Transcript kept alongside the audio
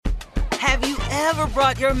Have you ever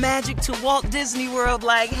brought your magic to Walt Disney World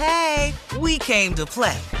like, hey, we came to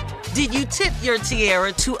play? Did you tip your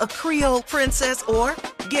tiara to a Creole princess or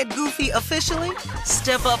get goofy officially?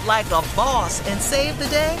 Step up like a boss and save the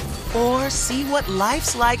day? Or see what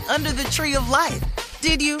life's like under the tree of life?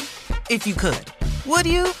 Did you? If you could. Would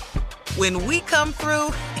you? When we come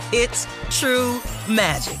through, it's true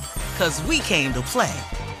magic. 'Cause we came to play.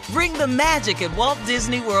 Bring the magic at Walt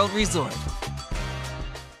Disney World Resort.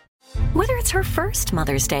 Whether it's her first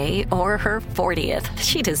Mother's Day or her 40th,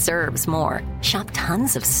 she deserves more. Shop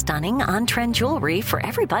tons of stunning on-trend jewelry for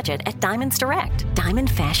every budget at Diamonds Direct. Diamond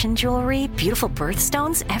fashion jewelry, beautiful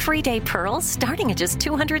birthstones, everyday pearls starting at just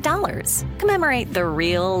 $200. Commemorate the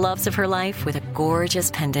real loves of her life with a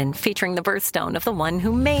gorgeous pendant featuring the birthstone of the one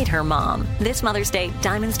who made her mom. This Mother's Day,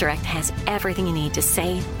 Diamonds Direct has everything you need to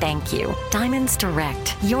say thank you. Diamonds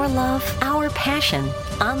Direct. Your love, our passion.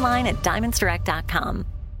 Online at diamondsdirect.com.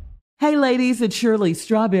 Hey ladies, it's Shirley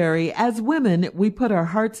Strawberry. As women, we put our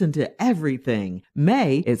hearts into everything.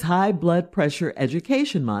 May is High Blood Pressure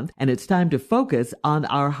Education Month, and it's time to focus on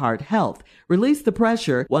our heart health. Release the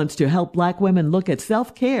Pressure wants to help Black women look at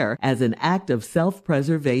self-care as an act of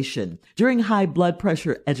self-preservation. During High Blood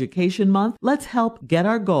Pressure Education Month, let's help get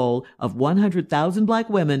our goal of 100,000 Black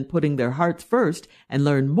women putting their hearts first and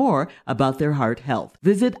learn more about their heart health.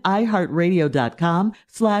 Visit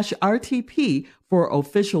iHeartRadio.com/RTP for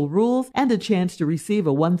official rules and a chance to receive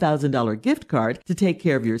a $1,000 gift card to take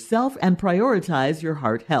care of yourself and prioritize your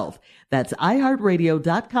heart health. That's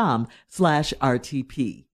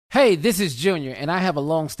iHeartRadio.com/RTP. Hey, this is Junior, and I have a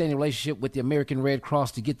long-standing relationship with the American Red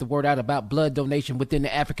Cross to get the word out about blood donation within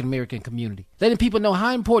the African-American community, letting people know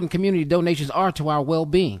how important community donations are to our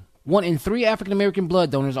well-being. 1 in 3 African-American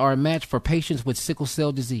blood donors are a match for patients with sickle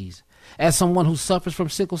cell disease. As someone who suffers from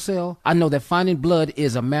sickle cell, I know that finding blood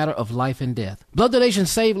is a matter of life and death. Blood donations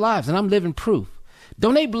save lives, and I'm living proof.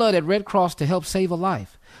 Donate blood at Red Cross to help save a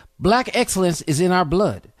life. Black excellence is in our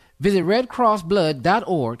blood. Visit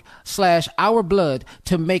redcrossblood.org/ourblood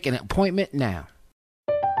to make an appointment now.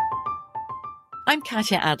 I'm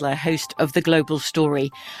Katya Adler, host of The Global Story.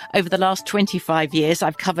 Over the last 25 years,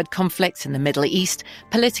 I've covered conflicts in the Middle East,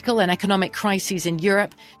 political and economic crises in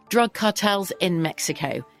Europe, drug cartels in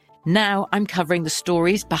Mexico. Now I'm covering the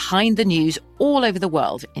stories behind the news all over the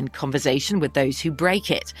world in conversation with those who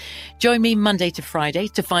break it. Join me Monday to Friday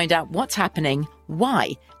to find out what's happening,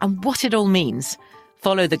 why, and what it all means.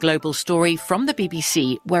 Follow The Global Story from the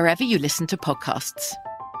BBC wherever you listen to podcasts.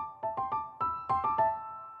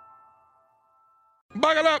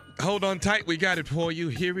 Buckle up. Hold on tight. We got it for you.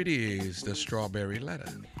 Here it is, the Strawberry Letter.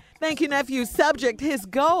 Thank you, nephew. Subject, his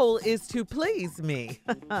goal is to please me.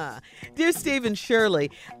 Dear Stephen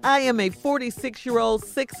Shirley, I am a 46-year-old,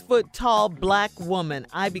 6-foot-tall Black woman.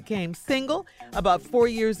 I became single about 4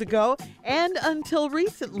 years ago, and until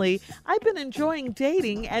recently, I've been enjoying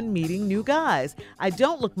dating and meeting new guys. I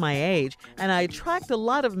don't look my age, and I attract a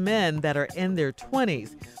lot of men that are in their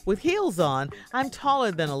 20s. With heels on, I'm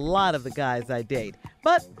taller than a lot of the guys I date,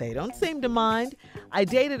 but they don't seem to mind. I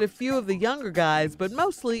dated a few of the younger guys, but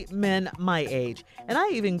mostly men my age, and I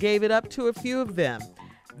even gave it up to a few of them.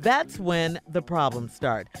 That's when the problems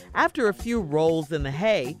start. After a few rolls in the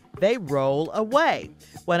hay, they roll away.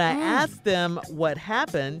 When I ask them what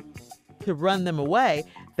happened to run them away,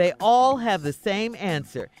 they all have the same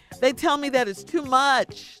answer. They tell me that it's too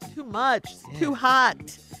much, too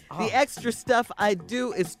hot. The extra stuff I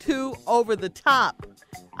do is too over the top.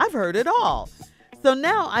 I've heard it all. So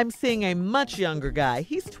now I'm seeing a much younger guy.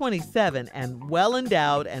 He's 27 and well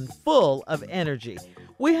endowed and full of energy.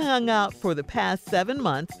 We hung out for the past 7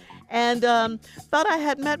 months and thought I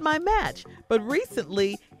had met my match. But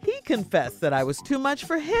recently, he confessed that I was too much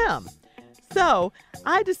for him. So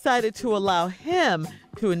I decided to allow him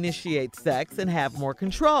to initiate sex and have more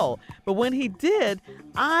control. But when he did,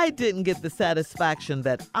 I didn't get the satisfaction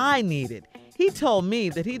that I needed. He told me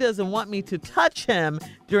that he doesn't want me to touch him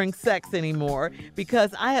during sex anymore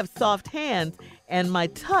because I have soft hands and my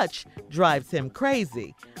touch drives him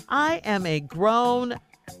crazy. I am a grown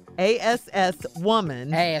ASS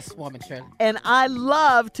woman. Ass woman, Shirley. And I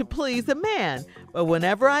love to please a man. But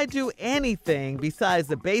whenever I do anything besides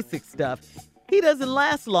the basic stuff, he doesn't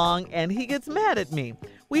last long and he gets mad at me.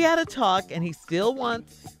 We had a talk and he still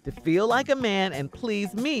wants to feel like a man and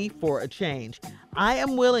please me for a change. I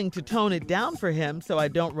am willing to tone it down for him so I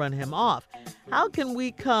don't run him off. How can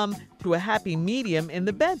we come to a happy medium in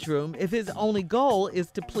the bedroom if his only goal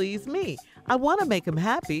is to please me? I want to make him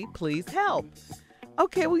happy. Please help.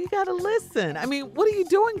 Okay, well, you got to listen. I mean, what are you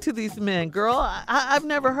doing to these men, girl? I've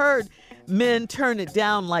never heard men turn it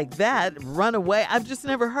down like that, run away. I've just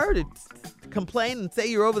never heard it. complain and say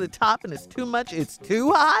you're over the top and it's too much, it's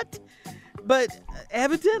too hot. But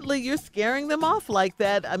evidently you're scaring them off like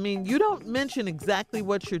that. I mean, you don't mention exactly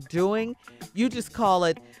what you're doing. You just call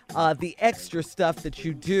it the extra stuff that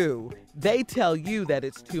you do. They tell you that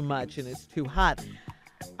it's too much and it's too hot.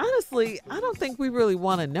 Honestly, I don't think we really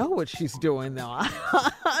want to know what she's doing, though.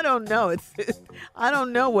 I don't know. I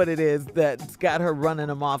don't know what it is that's got her running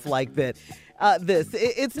them off like that.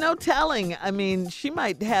 It's no telling. I mean, she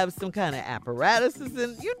might have some kind of apparatuses,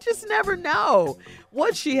 and you just never know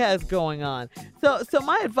what she has going on. So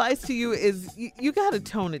my advice to you is you got to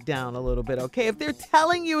tone it down a little bit, okay? If they're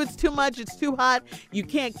telling you it's too much, it's too hot, you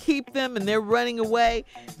can't keep them, and they're running away,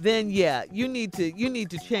 then yeah, you need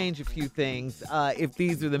to change a few things if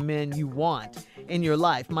these are the men you want in your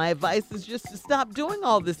life. My advice is just to stop doing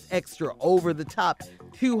all this extra over the top,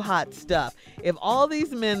 too hot stuff. If all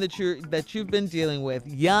these men that you've been dealing with,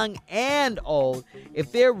 young and old,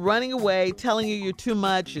 if they're running away, telling you you're too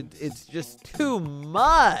much, it's just too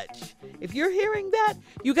much. If you're hearing that,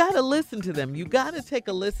 you got to listen to them. You got to take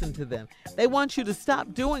a listen to them. They want you to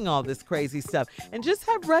stop doing all this crazy stuff and just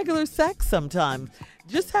have regular sex sometimes.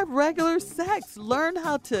 Just have regular sex. Learn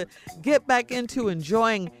how to get back into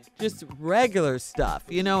enjoying just regular stuff,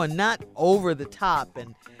 and not over the top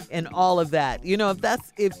and all of that.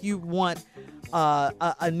 If you want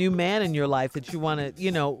a new man in your life that you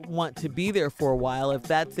want to be there for a while,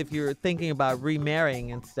 if you're thinking about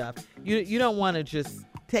remarrying and stuff, you don't want to just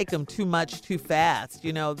take them too much too fast.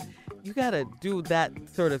 You got to do that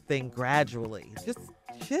sort of thing gradually. Just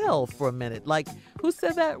chill for a minute. Like, who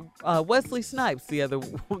said that? Wesley Snipes the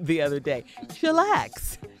other day.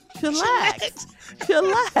 Chillax.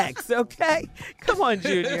 Chillax, okay? Come on,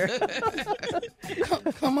 Junior.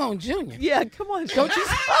 Come on, Junior. Yeah, come on. Don't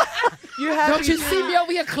you see me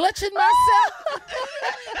over here clutching myself?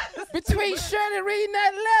 Between Shirley reading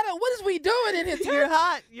that letter, what is we doing in here? You're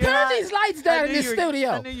hot. Turn these lights down in this studio.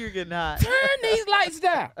 I knew you were getting hot. Turn these lights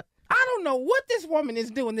down. I don't know what this woman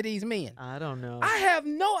is doing to these men. I don't know. I have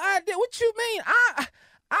no idea. What you mean?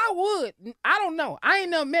 I would. I don't know. I ain't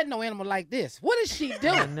never met no animal like this. What is she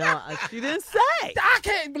doing? No, she didn't say. I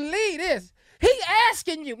can't believe this. He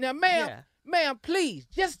asking you. Now, ma'am, please,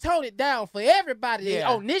 just tone it down for everybody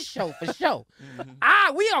on this show for sure.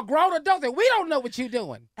 We are grown adults and we don't know what you're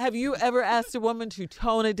doing. Have you ever asked a woman to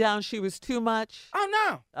tone it down? She was too much?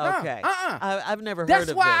 Oh, no. Okay. I've never heard of this.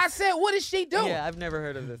 That's why I said, what is she doing? Yeah, I've never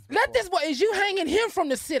heard of this before. Let this one, is you hanging him from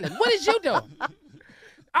the ceiling? What is you doing?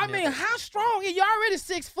 I mean, how strong? You're already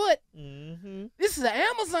 6 foot. Mm-hmm. This is an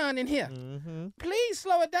Amazon in here. Mm-hmm. Please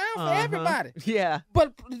slow it down for everybody. Yeah.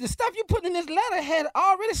 But the stuff you put in this letter had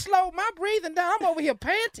already slowed my breathing down. I'm over here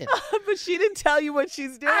panting. But she didn't tell you what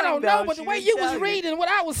she's doing. I don't know, but the way you was reading what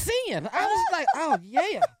I was seeing, I was like, oh,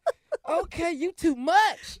 yeah. Okay, you too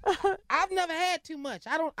much. I've never had too much.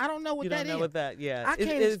 I don't know what that is. You don't know what that, yeah. I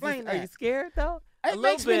can't explain that. Are you scared, though? It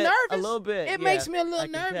makes me nervous. A little bit. It makes me a little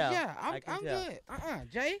nervous. Tell. Yeah, I'm good.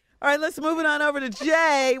 Jay? All right, let's move it on over to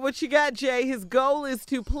Jay. What you got, Jay? His goal is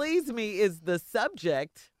to please me is the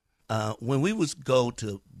subject. When we would go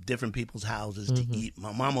to different people's houses to eat,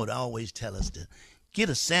 my mom would always tell us to get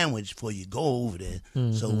a sandwich before you go over there.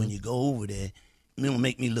 So when you go over there, it don't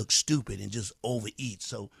make me look stupid and just overeat.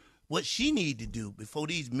 So what she need to do before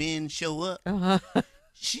these men show up,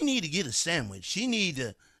 she need to get a sandwich. She need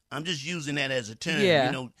to, I'm just using that as a term,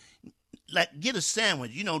 like get a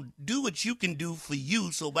sandwich, do what you can do for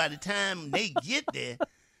you so by the time they get there,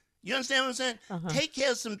 you understand what I'm saying? Take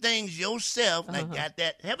care of some things yourself, like got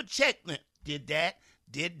that, have a check, did that,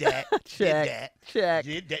 check, did that, check,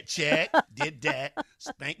 did that, check, did that,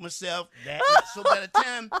 spank myself, that. So by the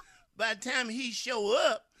time he show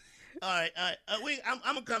up, all right, I'm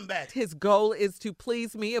going to come back. His goal is to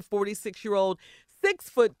please me, a 46-year-old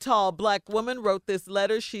 6-foot-tall black woman wrote this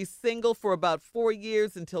letter. She's single for about 4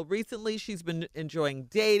 years. Until recently, she's been enjoying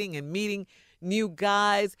dating and meeting new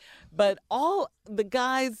guys. But all the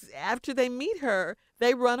guys, after they meet her,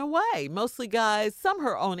 they run away. Mostly guys, some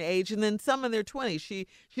her own age, and then some in their 20s. She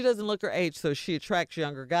doesn't look her age, so she attracts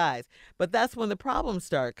younger guys. But that's when the problems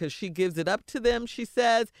start, because she gives it up to them, she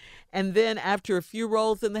says, and then after a few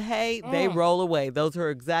rolls in the hay, they roll away. Those are her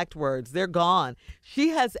exact words. They're gone. She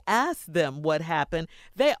has asked them what happened.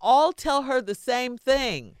 They all tell her the same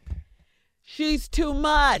thing. She's too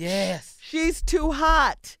much. Yes. She's too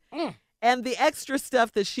hot. And the extra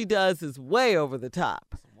stuff that she does is way over the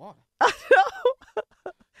top. I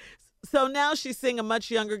know. So now she's seeing a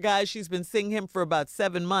much younger guy. She's been seeing him for about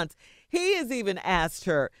 7 months. He has even asked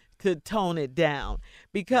her to tone it down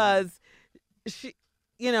because she,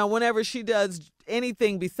 whenever she does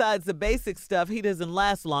anything besides the basic stuff, he doesn't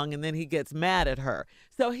last long and then he gets mad at her.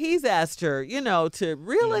 So he's asked her, to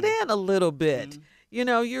reel it in a little bit.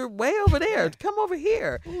 You're way over there. Come over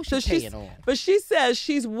here. Ooh, so but she says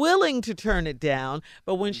she's willing to turn it down,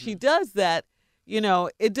 but when she does that,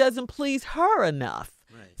 it doesn't please her enough.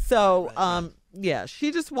 Right. So, yeah,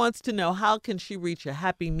 she just wants to know, how can she reach a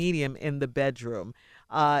happy medium in the bedroom?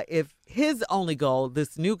 If his only goal,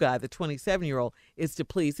 this new guy, the 27-year-old, is to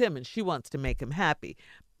please him and she wants to make him happy.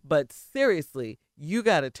 But seriously, you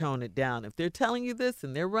got to tone it down. If they're telling you this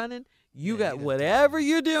and they're running, you got whatever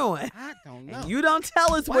you're doing. I don't know. And you don't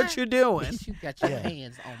tell us what you're doing. You got your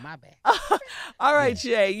hands on my back. All right,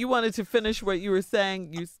 Jay, you wanted to finish what you were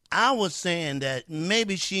saying. I was saying that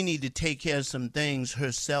maybe she need to take care of some things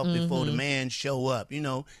herself before the man show up.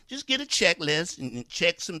 Just get a checklist and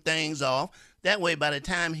check some things off. That way, by the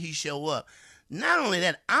time he show up. Not only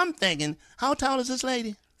that, I'm thinking, how tall is this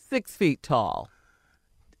lady? 6 feet tall.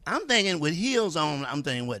 I'm thinking with heels on,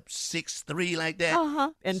 6'3", like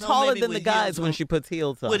that. And So taller maybe than the with guys heels when on- she puts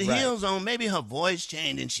heels on. With right. heels on, maybe her voice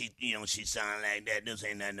changed and she sound like that. This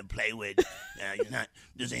ain't nothing to play with.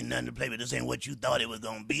 This ain't nothing to play with. This ain't what you thought it was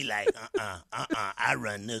gonna be like. I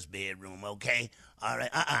run this bedroom, okay? All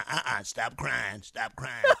right. Stop crying. Stop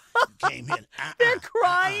crying. You came here. They're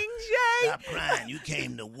crying, Jay. Stop crying. You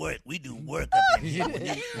came to work. We do work up in here. When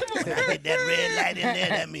I get that red light in there,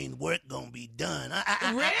 that means work gonna be done.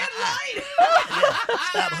 Red light? Yeah.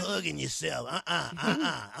 Stop hugging yourself.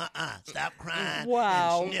 Stop crying.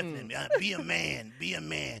 Wow. And sniffling. Be a man. Be a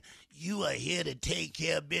man. You are here to take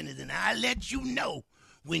care of business, and I'll let you know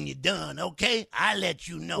when you're done, okay? I'll let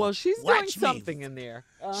you know. Well, she's Watch doing me. something in there.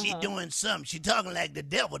 She doing something. She talking like the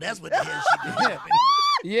devil. That's what the hell she doing.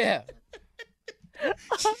 Yeah.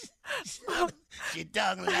 She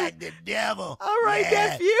talking like the devil. All right,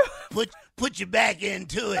 Yeah. nephew. Put your back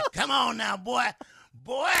into it. Come on now, boy.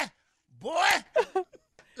 Boy.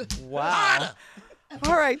 Wow. Harder.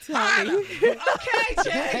 All right, Tommy. Okay,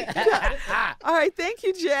 Jay. All right, thank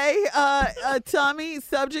you, Jay. Tommy,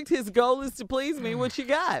 subject, his goal is to please me. What you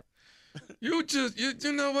got? You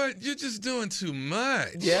know what? You're just doing too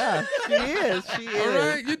much. Yeah, she is. She is. All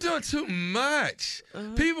right, you're doing too much.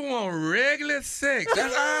 People want regular sex.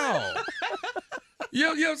 That's all.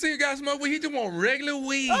 You ever see a guy smoke weed? He just want regular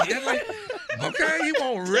weed. That's like, okay, he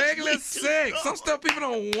want regular sex. Some stuff people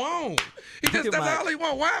don't want. That's all he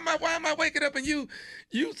want. Why am I waking up and you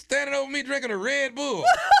standing over me drinking a Red Bull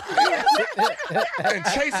and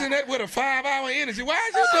chasing that with a 5-hour energy? Why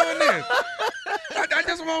is you doing this? I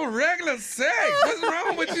just want regular sex. What's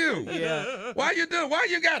wrong with you? Yeah. Why you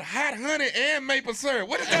got hot honey and maple syrup?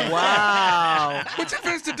 What is that? Wow. What you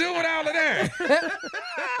supposed to do with all of that?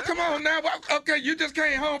 Come on now. Okay, you just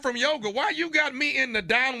came home from yoga. Why you got me in the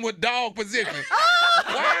downward dog position?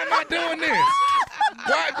 Why am I doing this?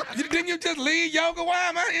 Why didn't you just leave yoga? Why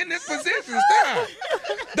am I in this position? Stop.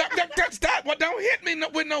 Stop. Well, don't hit me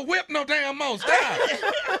with no whip no damn more. Stop.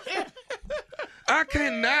 I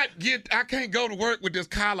can't go to work with this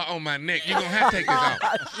collar on my neck. You're going to have to take this off.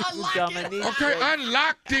 Dominique. Okay,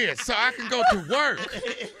 unlock this so I can go to work.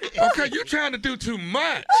 Okay, you're trying to do too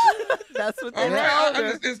much. That's what they All right, told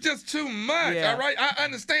her. it's just too much. Yeah. All right, I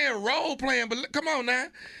understand role playing, but come on now,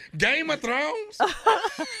 Game of Thrones,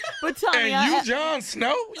 But Tommy, and you Jon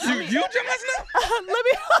Snow, you Jon Snow. let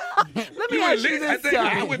me ask you I this, think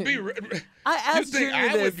I Tommy. would be. I You asked think Junior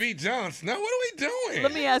I this. would be Jon Snow? What are we doing?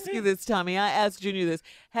 Let me ask you this, Tommy. I asked Junior this.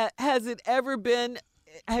 Has it ever been?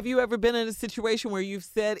 Have you ever been in a situation where you've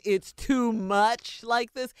said it's too much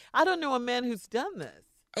like this? I don't know a man who's done this.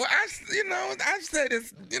 Well, I've said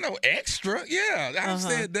it's, extra. Yeah, I've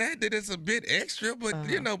said that it's a bit extra, but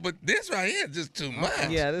but this right here is just too much.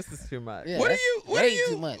 Yeah, this is too much. Yeah, What that's are way you?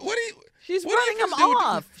 too much. What are you? She's what are running you him supposed to do with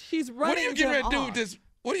off. She's running What are you getting ready to do off. with this?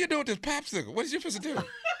 What are you doing with this popsicle? What is you supposed to do?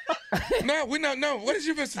 No. What is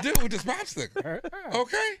you supposed to do with this popsicle?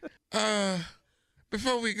 Okay.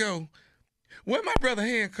 Before we go, where my brother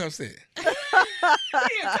handcuffs at?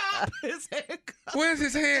 Where's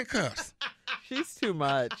his handcuffs? She's too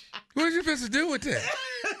much. What is you supposed to do with that?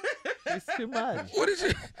 She's too much. What is you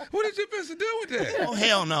supposed to do with that? Oh,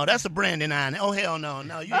 hell no. That's a Brandon iron. Oh, hell no.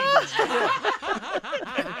 No, you ain't supposed to do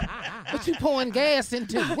that. What you pouring gas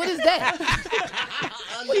into? What is that?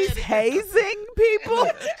 She's hazing people.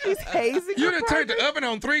 She's hazing. You her done turned the partner? oven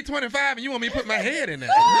on 325 and you want me to put my head in there.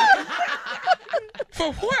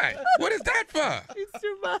 For what? What is that for? She's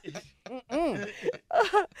too much.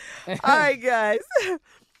 All right, guys.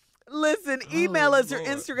 Listen, email us or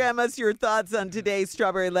Instagram us your thoughts on today's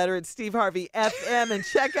Strawberry Letter at Steve Harvey FM and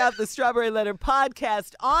check out the Strawberry Letter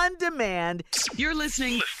podcast on demand. You're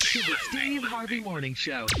listening to the Steve Harvey Morning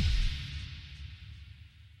Show.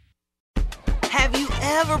 Have you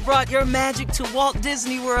ever brought your magic to Walt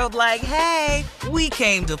Disney World like, hey, we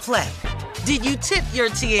came to play? Did you tip your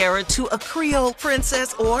tiara to a Creole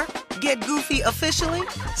princess or get goofy officially?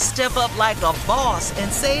 Step up like a boss and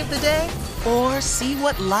save the day? Or see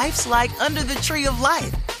what life's like under the tree of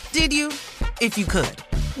life? Did you? If you could.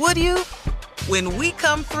 Would you? When we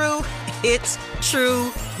come through, it's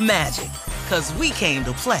true magic. 'Cause we came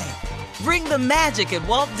to play. Bring the magic at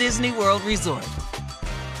Walt Disney World Resort.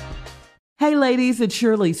 Hey ladies, it's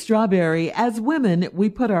Shirley Strawberry. As women, we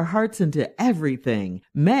put our hearts into everything.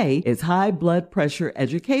 May is High Blood Pressure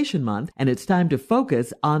Education Month, and it's time to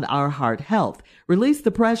focus on our heart health. Release the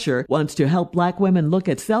Pressure wants to help Black women look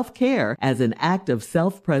at self-care as an act of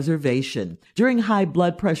self-preservation. During High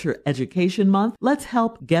Blood Pressure Education Month, let's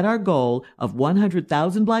help get our goal of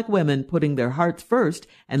 100,000 Black women putting their hearts first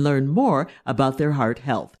and learn more about their heart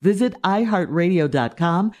health. Visit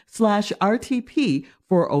iHeartRadio.com/RTP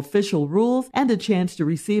for official rules and a chance to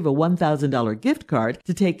receive a $1,000 gift card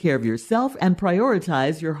to take care of yourself and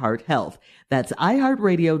prioritize your heart health. That's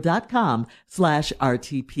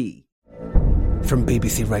iHeartRadio.com/RTP. From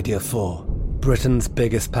BBC Radio 4, Britain's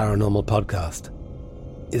biggest paranormal podcast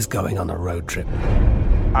is going on a road trip.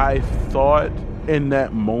 I thought in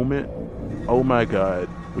that moment, oh my God,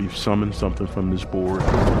 we've summoned something from this board.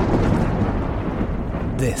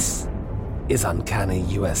 This is Uncanny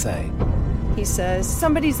USA. He says,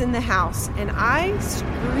 somebody's in the house, and I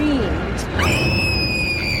screamed.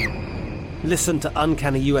 Listen to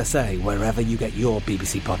Uncanny USA wherever you get your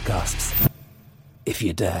BBC podcasts, if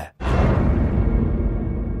you dare.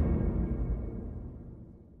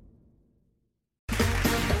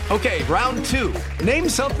 Okay, round two. Name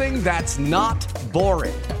something that's not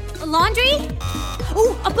boring. A laundry?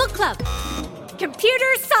 Ooh, a book club.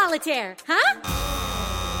 Computer solitaire, huh?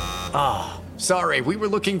 Ah. Sorry, we were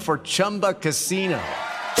looking for Chumba Casino.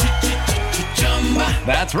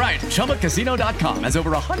 That's right. ChumbaCasino.com has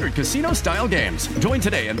over 100 casino-style games. Join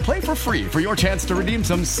today and play for free for your chance to redeem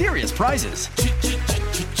some serious prizes.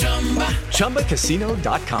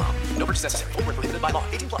 ChumbaCasino.com. No purchase necessary. Void where prohibited by law.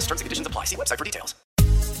 18+ terms and conditions apply. See website for details.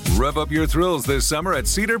 Rev up your thrills this summer at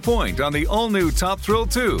Cedar Point on the all-new Top Thrill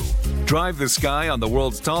 2. Drive the sky on the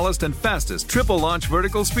world's tallest and fastest triple-launch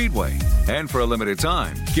vertical speedway. And for a limited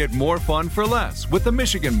time, get more fun for less with the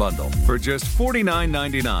Michigan Bundle for just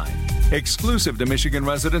 $49.99. Exclusive to Michigan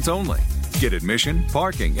residents only. Get admission,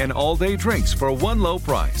 parking, and all-day drinks for one low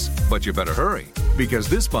price. But you better hurry, because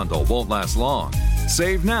this bundle won't last long.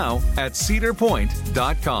 Save now at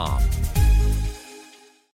cedarpoint.com.